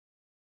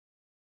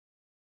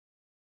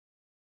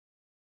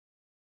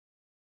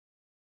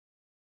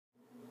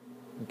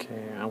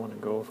Okay, I want to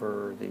go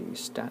over the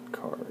stat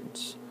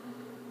cards.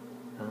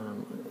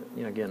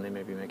 Again, they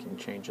may be making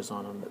changes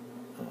on them, but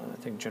I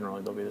think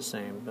generally they'll be the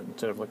same. But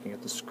instead of looking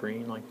at the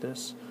screen like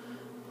this,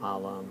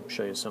 I'll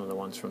show you some of the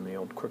ones from the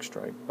old Quick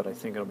Strike, but I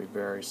think it'll be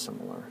very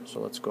similar. So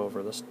let's go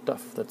over the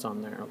stuff that's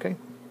on there, okay?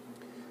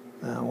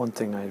 One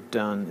thing I've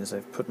done is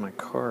I've put my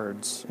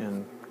cards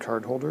in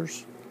card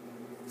holders.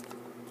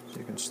 So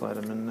you can slide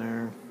them in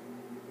there.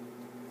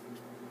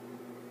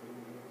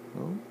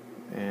 Oh,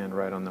 and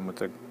write on them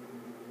with a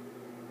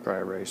dry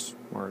erase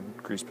or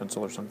grease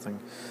pencil or something.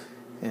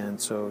 And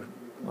so,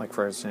 like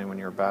I was saying, when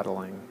you're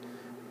battling,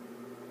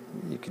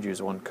 you could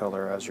use one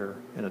color as you're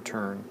in a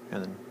turn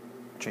and then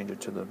change it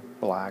to the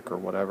black or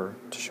whatever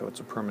to show it's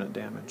a permanent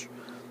damage.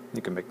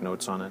 You can make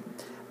notes on it.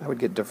 I would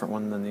get a different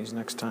one than these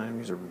next time.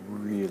 These are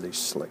really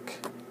slick,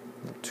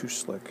 a little too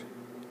slick.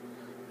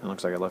 And it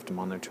looks like I left them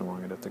on there too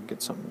long. I'd have to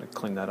get something to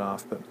clean that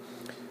off.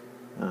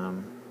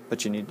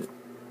 But you need to,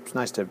 it's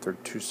nice to have they're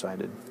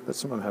two-sided, but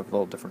some of them have a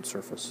little different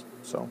surface.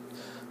 So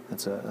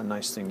that's a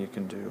nice thing you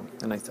can do.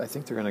 And I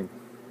think they're going to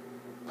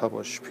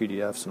publish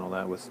PDFs and all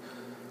that with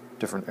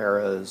different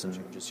eras and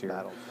changes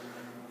here.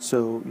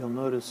 So you'll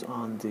notice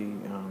on the,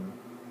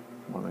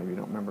 well, maybe you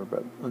don't remember,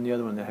 but on the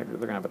other one, they're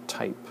going to have a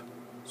type.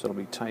 So it'll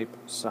be type,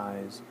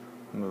 size,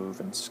 move,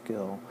 and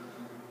skill.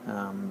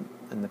 And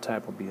the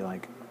type will be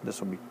like, this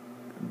will be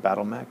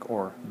Battle Mech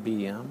or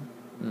BM.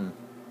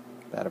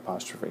 Bad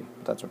apostrophe,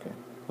 but that's okay.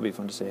 It'll be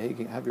fun to say, hey,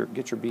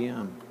 get your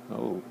BM.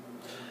 Oh.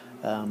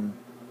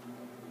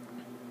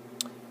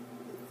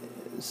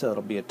 So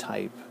it'll be a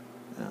type,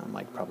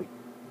 like probably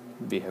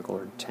vehicle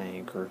or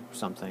tank or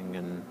something,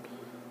 and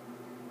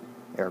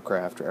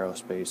aircraft or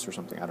aerospace or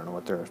something. I don't know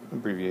what their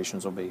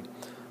abbreviations will be.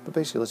 But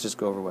basically, let's just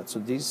go over what. So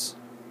these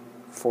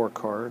 4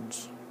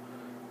 cards,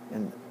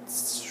 and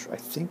I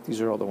think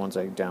these are all the ones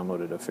I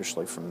downloaded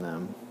officially from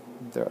them.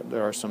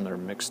 There are some that are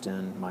mixed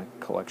in my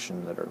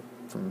collection that are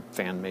from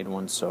fan-made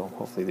ones, so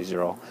hopefully these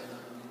are all.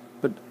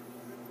 But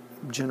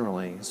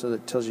generally, so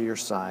that tells you your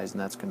size, and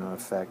that's going to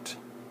affect,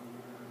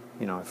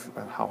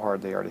 how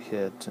hard they are to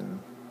hit and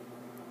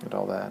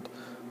all that.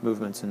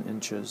 Movements in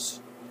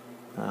inches.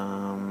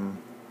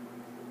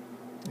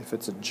 If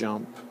it's a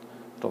jump,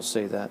 it'll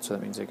say that, so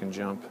that means they can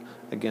jump.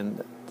 Again,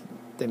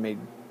 they made,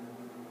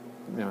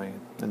 and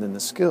then the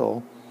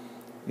skill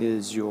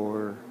is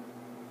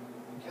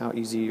how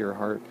easy or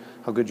hard,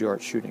 how good you are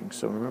at shooting.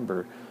 So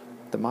remember,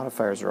 the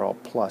modifiers are all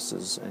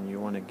pluses, and you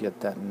want to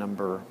get that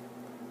number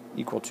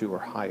equal to or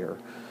higher.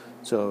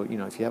 So,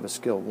 if you have a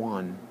skill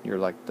 1, you're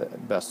like the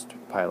best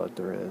pilot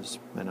there is,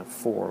 and a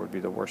 4 would be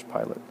the worst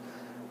pilot.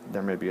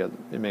 There may be it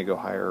may go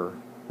higher,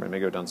 or it may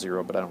go down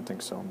 0, but I don't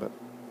think so. But,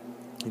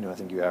 I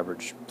think you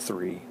average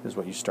 3 is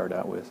what you start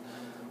out with.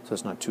 So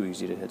it's not too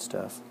easy to hit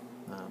stuff.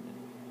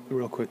 A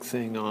real quick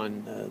thing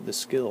on the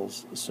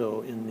skills.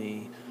 So in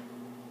the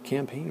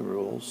campaign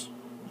rules,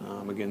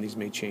 again, these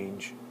may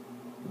change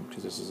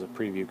because this is a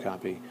preview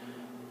copy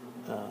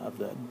of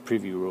the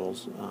preview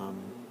rules.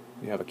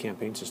 You have a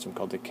campaign system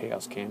called the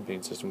Chaos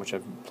Campaign System, which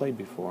I've played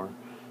before.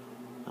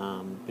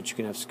 But you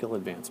can have skill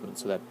advancement,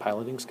 so that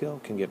piloting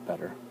skill can get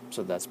better.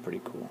 So that's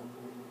pretty cool.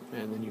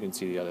 And then you can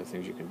see the other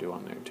things you can do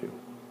on there too.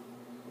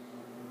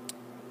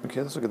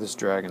 Okay, let's look at this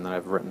dragon that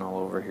I've written all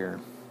over here.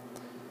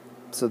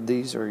 So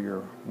these are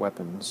your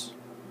weapons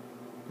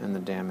and the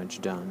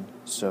damage done.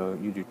 So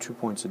you do 2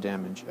 points of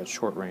damage at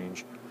short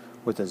range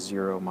with a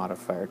 0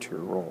 modifier to your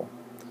roll.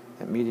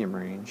 At medium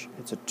range,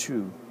 it's a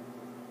 2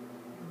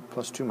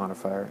 plus 2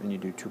 modifier, and you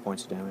do 2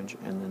 points of damage.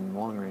 And then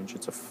long range,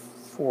 it's a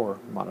 4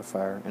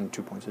 modifier and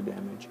 2 points of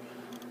damage.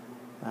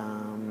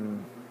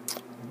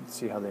 Let's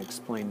see how they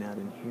explain that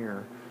in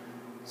here.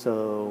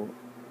 So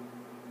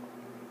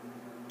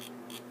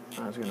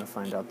I was going to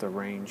find out the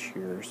range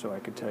here so I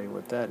could tell you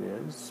what that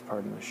is.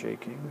 Pardon the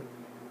shaking.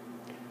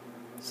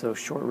 So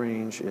short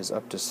range is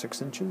up to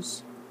 6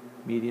 inches,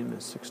 medium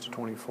is 6 to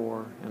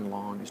 24, and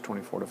long is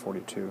 24 to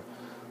 42.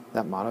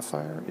 That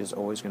modifier is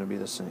always going to be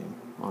the same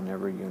on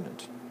every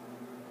unit.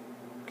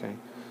 Okay,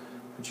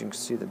 but you can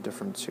see the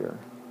difference here.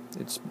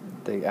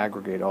 They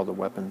aggregate all the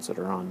weapons that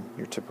are on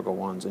your typical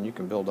ones, and you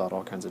can build out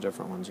all kinds of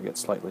different ones and get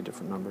slightly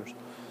different numbers.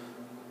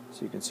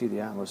 So you can see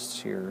the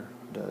Atlas here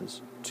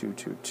does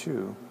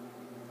 222,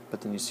 but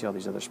then you see all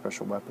these other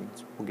special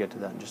weapons. We'll get to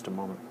that in just a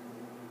moment.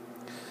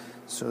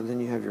 So then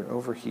you have your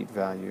overheat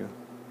value,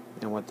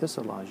 and what this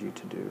allows you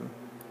to do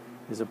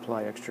is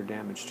apply extra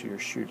damage to your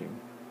shooting.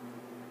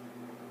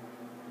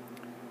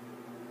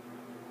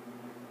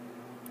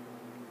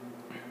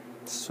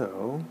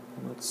 So,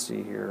 let's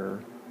see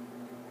here.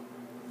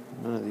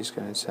 None of these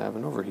guys have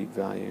an overheat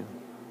value.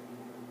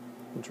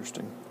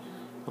 Interesting.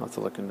 I'll have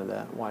to look into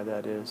that, why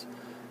that is.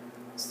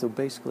 So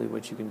basically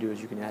what you can do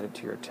is you can add it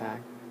to your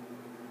attack.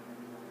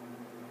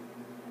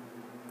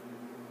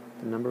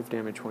 The number of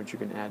damage points you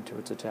can add to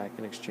its attack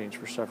in exchange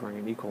for suffering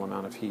an equal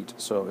amount of heat.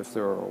 So if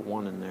there were a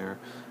 1 in there,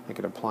 I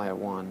could apply a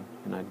 1,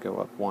 and I'd go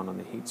up 1 on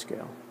the heat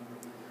scale.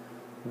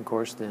 And of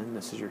course then,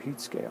 this is your heat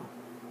scale.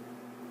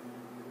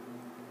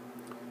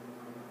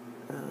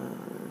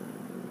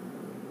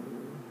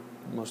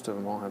 most of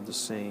them all have the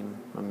same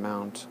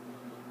amount.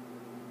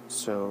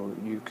 So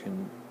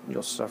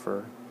you'll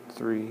suffer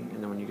 3,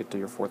 and then when you get to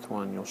your 4th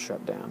one, you'll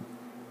shut down.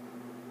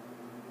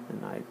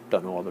 And I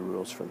don't know all the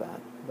rules for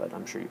that, but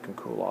I'm sure you can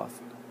cool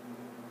off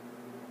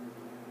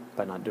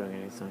by not doing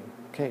anything.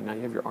 Okay, now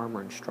you have your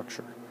armor and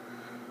structure.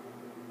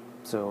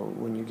 So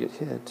when you get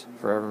hit,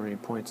 for however many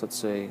points, let's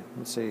say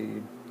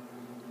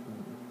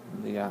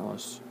the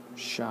Atlas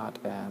shot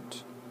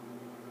at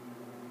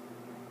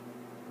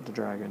the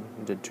dragon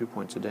and did 2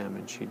 points of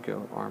damage, he'd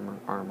go armor.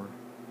 And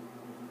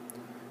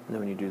then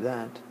when you do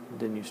that,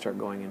 then you start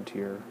going into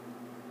your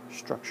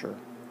structure.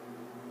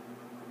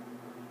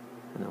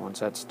 And then once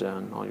that's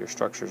done, all your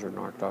structures are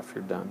knocked off,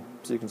 you're done.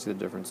 So you can see the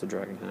difference the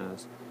dragon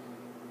has.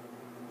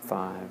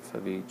 5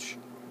 of each,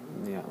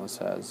 and the Atlas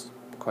has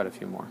quite a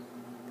few more.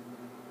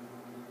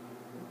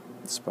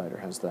 The spider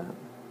has that.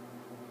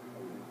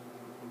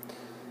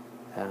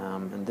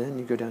 And then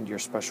you go down to your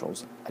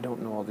specials. I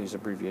don't know all these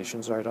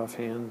abbreviations right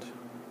offhand.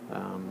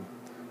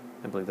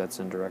 I believe that's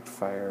indirect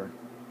fire.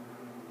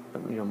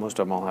 But, most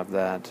of them all have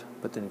that.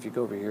 But then if you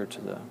go over here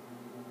to the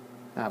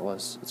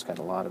Atlas, it's got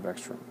a lot of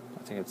extra.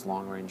 I think it's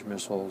long-range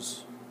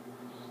missiles,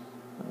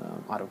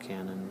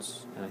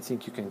 autocannons, and I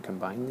think you can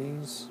combine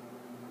these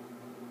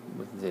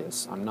with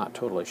this. I'm not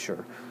totally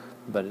sure.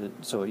 But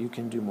so you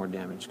can do more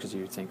damage because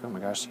you think, oh my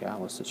gosh, the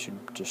Atlas, it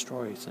should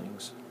destroy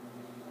things.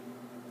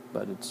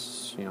 But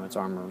it's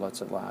armor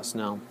lets it last.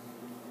 Now,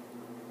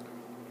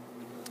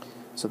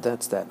 so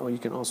that's that. Oh, you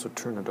can also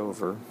turn it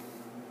over,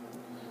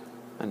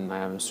 and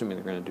I'm assuming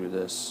they're going to do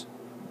this.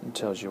 It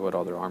tells you what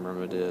all their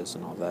armament is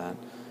and all that.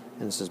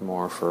 And this is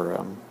more for,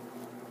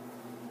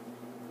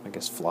 I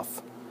guess,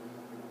 fluff.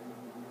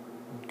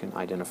 You can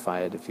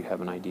identify it if you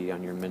have an ID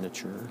on your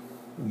miniature.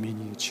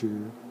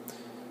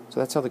 So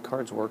that's how the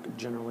cards work,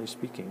 generally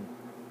speaking.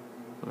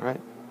 All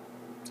right,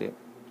 see it.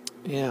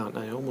 Yeah, and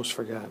I almost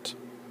forgot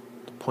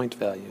the point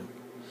value.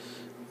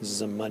 This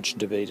is a much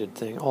debated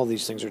thing. All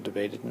these things are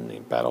debated in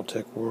the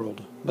Battletech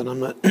world, but I'm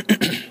not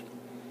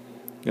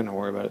going to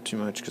worry about it too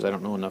much because I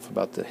don't know enough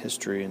about the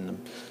history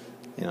and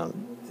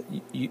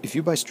if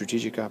you buy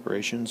strategic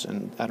operations,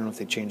 and I don't know if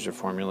they changed their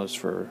formulas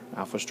for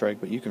Alpha Strike,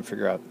 but you can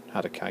figure out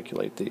how to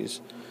calculate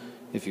these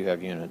if you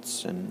have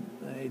units, and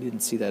I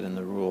didn't see that in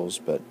the rules,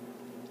 but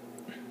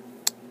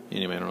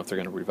anyway, I don't know if they're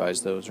going to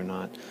revise those or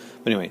not.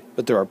 But anyway,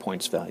 there are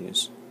points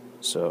values.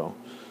 So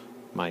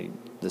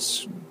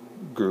this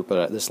group,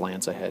 this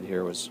lance I had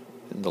here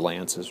the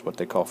lance is what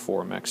they call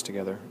 4 mechs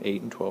together.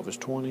 8 and 12 is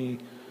 20,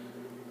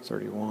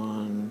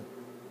 31,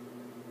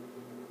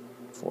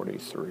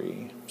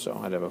 43. So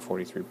I'd have a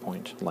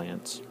 43-point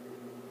lance.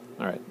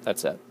 All right,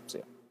 that's that. See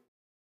ya.